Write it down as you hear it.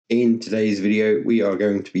In today's video, we are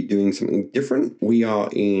going to be doing something different. We are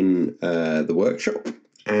in the workshop,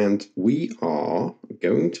 and we are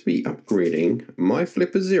going to be upgrading my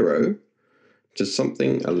Flipper Zero to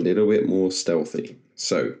something a little bit more stealthy.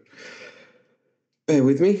 So, bear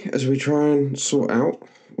with me as we try and sort out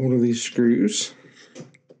all of these screws.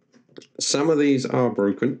 Some of these are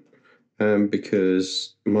broken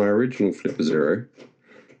because my original Flipper Zero,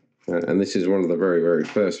 and this is one of the very, very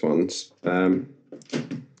first ones,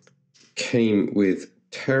 came with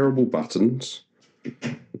terrible buttons.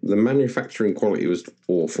 The manufacturing quality was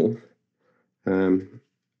awful,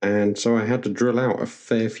 and so I had to drill out a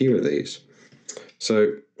fair few of these.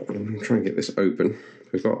 So I'm going to try and get this open.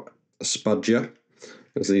 We've got a spudger,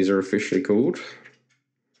 as these are officially called.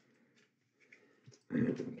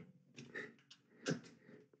 And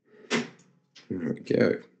there we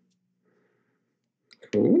go.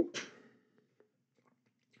 Cool.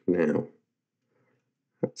 Now,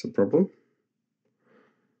 that's a problem.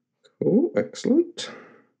 Cool, excellent.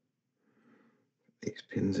 These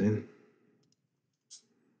pins in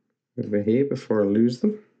over here before I lose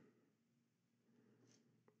them.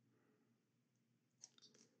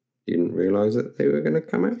 Didn't realise that they were going to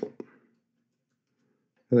come out.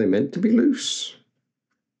 Are they meant to be loose?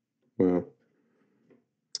 Well,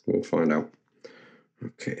 we'll find out.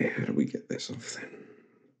 Okay, how do we get this off then?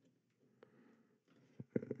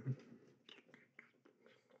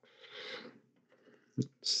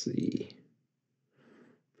 Let's see.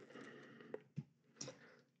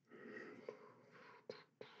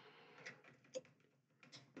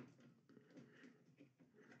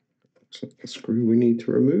 Looks like a screw we need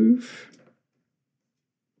to remove.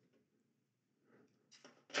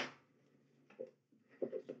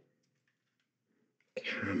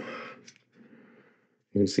 Come on.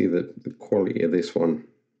 You can see the quality of this one.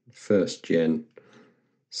 First gen.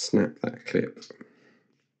 Snap that clip.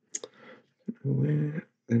 Where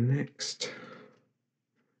the next?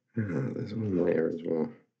 There's one there as well.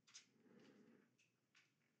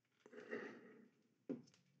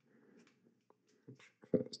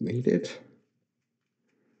 If that's needed.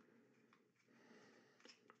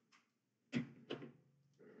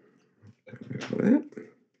 Over that.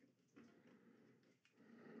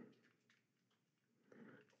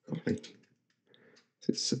 Golly. Is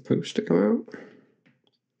it supposed to come out?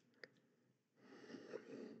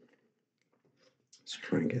 Let's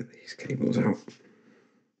try and get these cables out.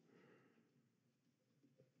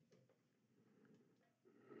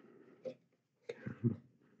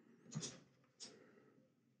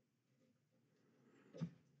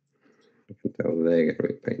 I can tell they're going to be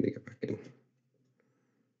a pain to get back in.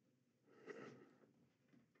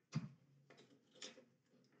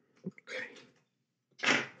 Okay.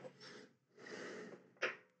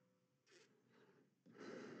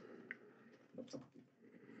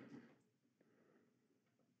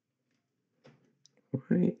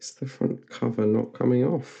 Why is the front cover not coming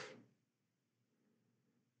off?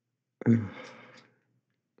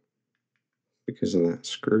 Because of that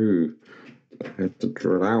screw I had to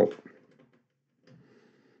drill out.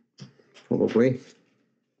 Probably.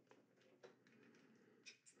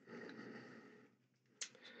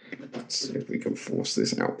 Let's see if we can force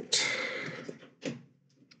this out.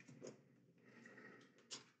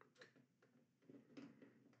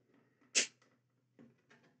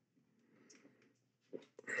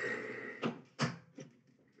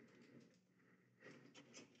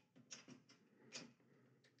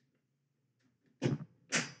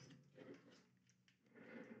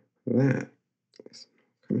 That is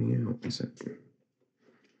not coming out, is it?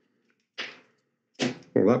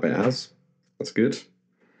 Well, that bit has. That's good.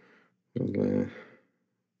 I'll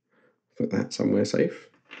put that somewhere safe.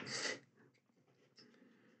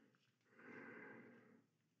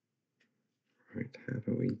 Right, how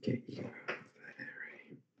do we get you out of there?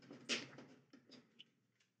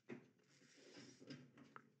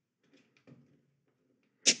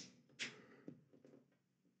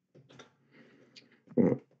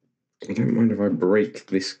 Well, I don't mind if I break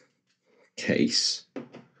this case.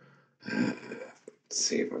 Let's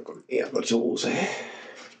see if I've got any other tools here.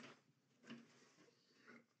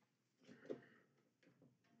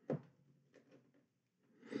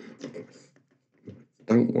 What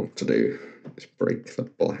I don't want to do is break the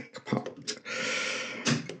black part.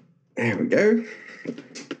 There we go.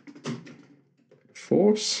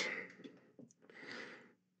 Force.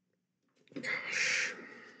 Gosh,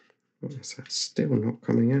 why is that still not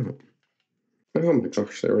coming out? Oh my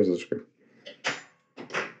gosh, there is a screw.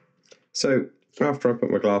 So, after I put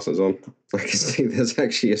my glasses on, I can see there's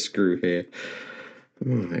actually a screw here.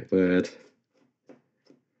 My word.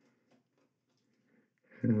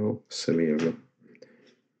 How silly of me.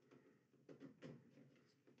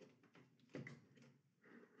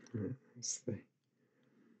 That's the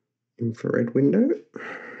infrared window.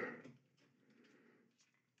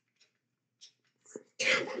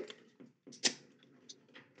 Come on.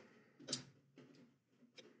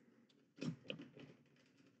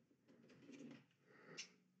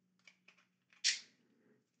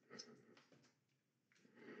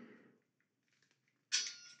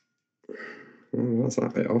 Oh, that's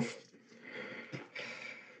that bit off.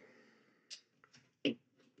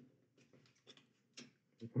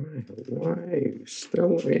 Why are you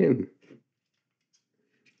still in?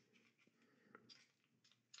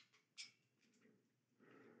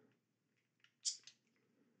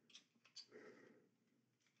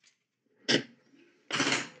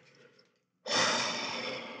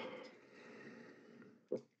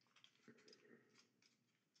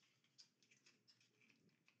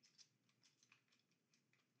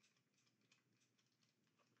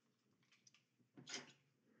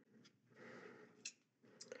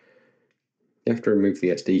 You have to remove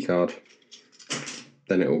the SD card,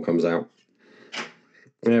 then it all comes out.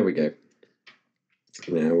 There we go.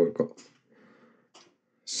 Now we've got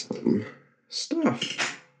some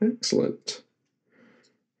stuff. Excellent.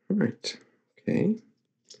 Right. Okay.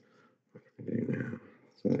 What do we do now?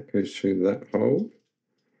 So that goes through that hole.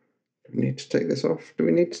 Do we need to take this off? Do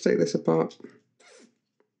we need to take this apart?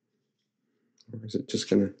 Or is it just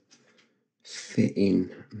going to fit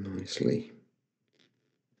in nicely?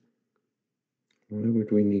 Why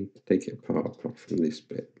would we need to take it apart from this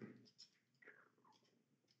bit?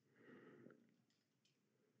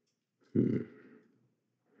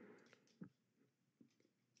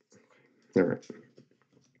 All right.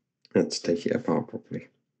 Let's take it apart properly.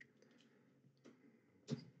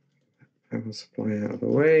 Power supply out of the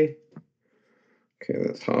way. Okay,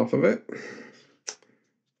 that's half of it.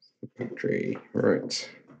 The battery, right.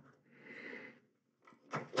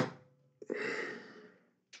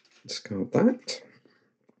 Discard that.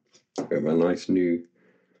 We have a nice new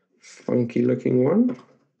funky looking one.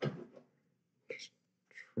 Just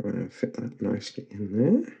try and fit that nicely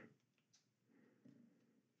in there.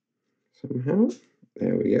 Somehow.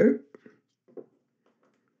 There we go.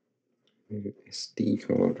 New SD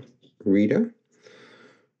card reader.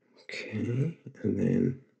 Okay, and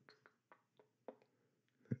then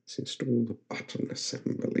let's install the button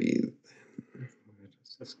assembly. Then where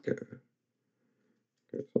does this go?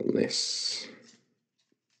 Goes on this.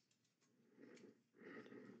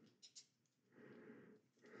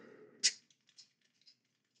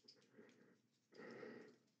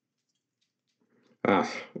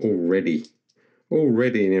 Ah, already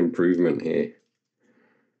an improvement here.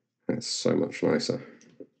 That's so much nicer.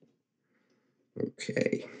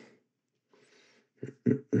 Okay.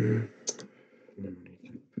 Now we need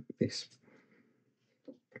to put this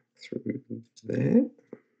through there.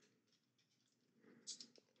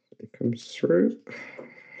 It comes through.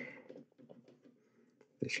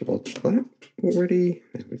 Dislodge that already.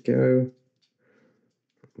 There we go.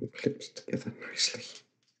 It clips together nicely.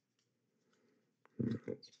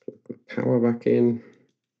 Let's plug the power back in.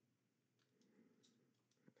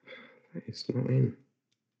 That is not in.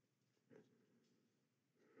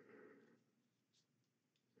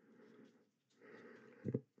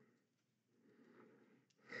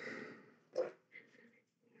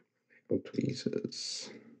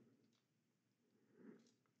 Tweezers.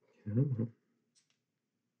 There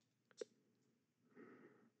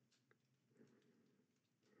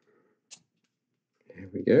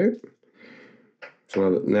we go.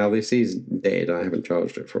 So now this is dead. I haven't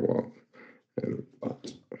charged it for a while,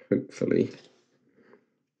 but hopefully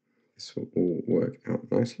this will all work out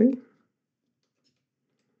nicely.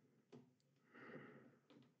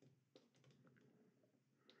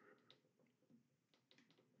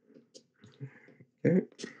 Okay.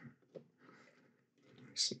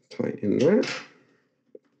 Nice and tight in there.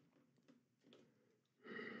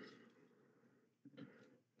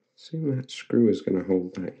 Assume that screw is going to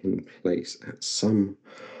hold that in place at some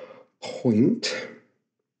point.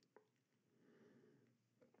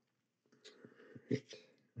 We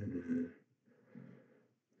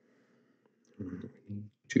need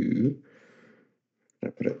to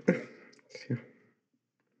put it. Yeah.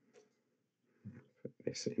 Put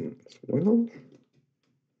this in as well.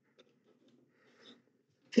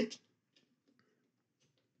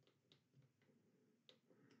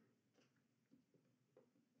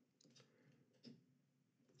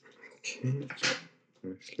 Okay,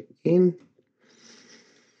 nicely in.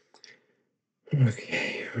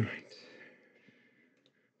 Okay, right.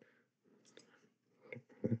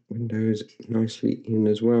 Windows nicely in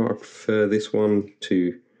as well. I prefer this one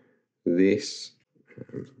to this.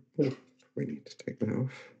 We need to take that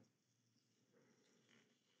off.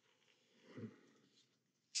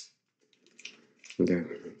 Okay.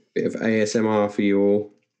 Bit of ASMR for you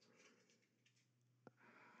all.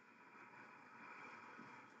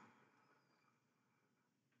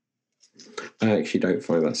 I actually don't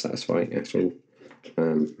find that satisfying at all.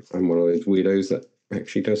 I'm one of those weirdos that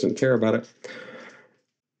actually doesn't care about it.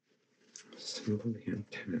 Assemble the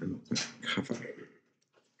antenna on the cover.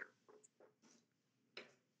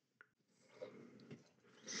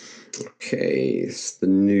 Okay, it's the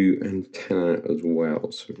new antenna as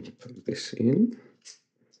well. So we'll put this in.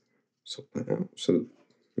 Sort that out. So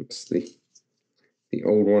that's the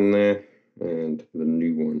old one there and the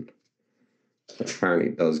new one. Apparently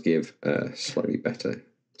it does give a slightly better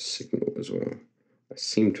signal as well. I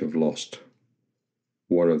seem to have lost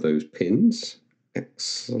one of those pins.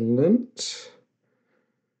 Excellent.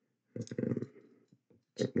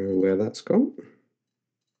 Don't know where that's gone.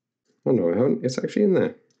 Oh no, I haven't. It's actually in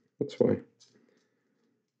there. That's why.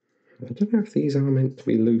 I don't know if these are meant to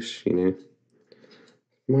be loose, you know.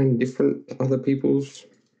 Mine different to other people's.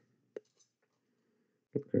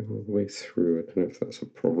 Go all the way through. I don't know if that's a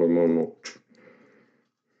problem or not.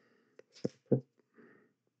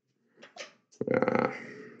 Ah,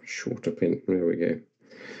 shorter pin. There we go.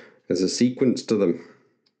 There's a sequence to them.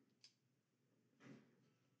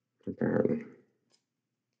 Apparently.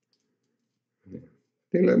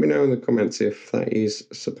 Do let me know in the comments if that is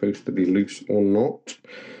supposed to be loose or not.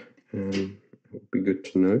 It would be good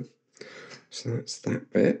to know. So that's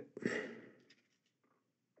that bit.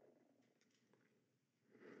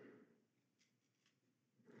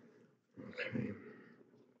 Okay.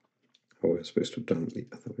 Oh, we're supposed to have done the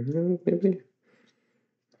other way around, maybe?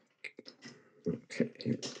 Okay.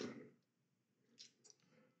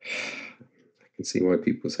 I can see why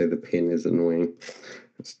people say the pin is annoying.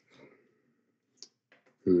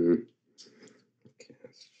 Okay,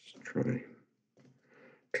 let's just try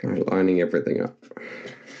lining everything up.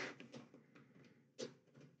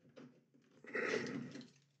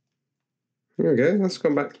 There we go, that's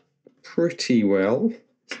gone back pretty well.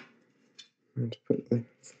 Let's put the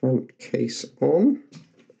front case on.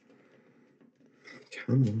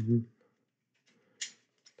 Come on.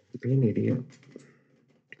 Don't be an idiot.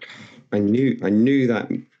 I knew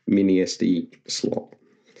that mini SD slot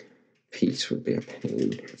piece would be a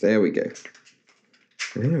pain. There we go.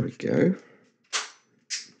 There we go.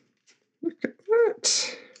 Look at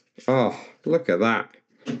that. Oh, look at that.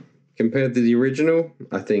 Compared to the original,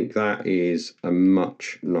 I think that is a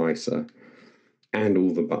much nicer. And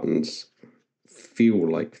all the buttons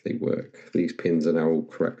feel like they work. These pins are now all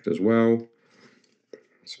correct as well.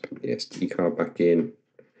 Let's put the SD card back in.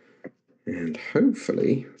 And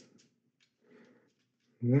hopefully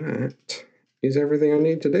that is everything I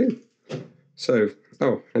need to do. So,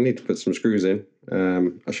 oh, I need to put some screws in.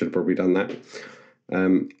 I should have probably done that.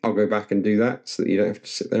 I'll go back and do that so that you don't have to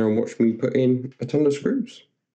sit there and watch me put in a ton of screws.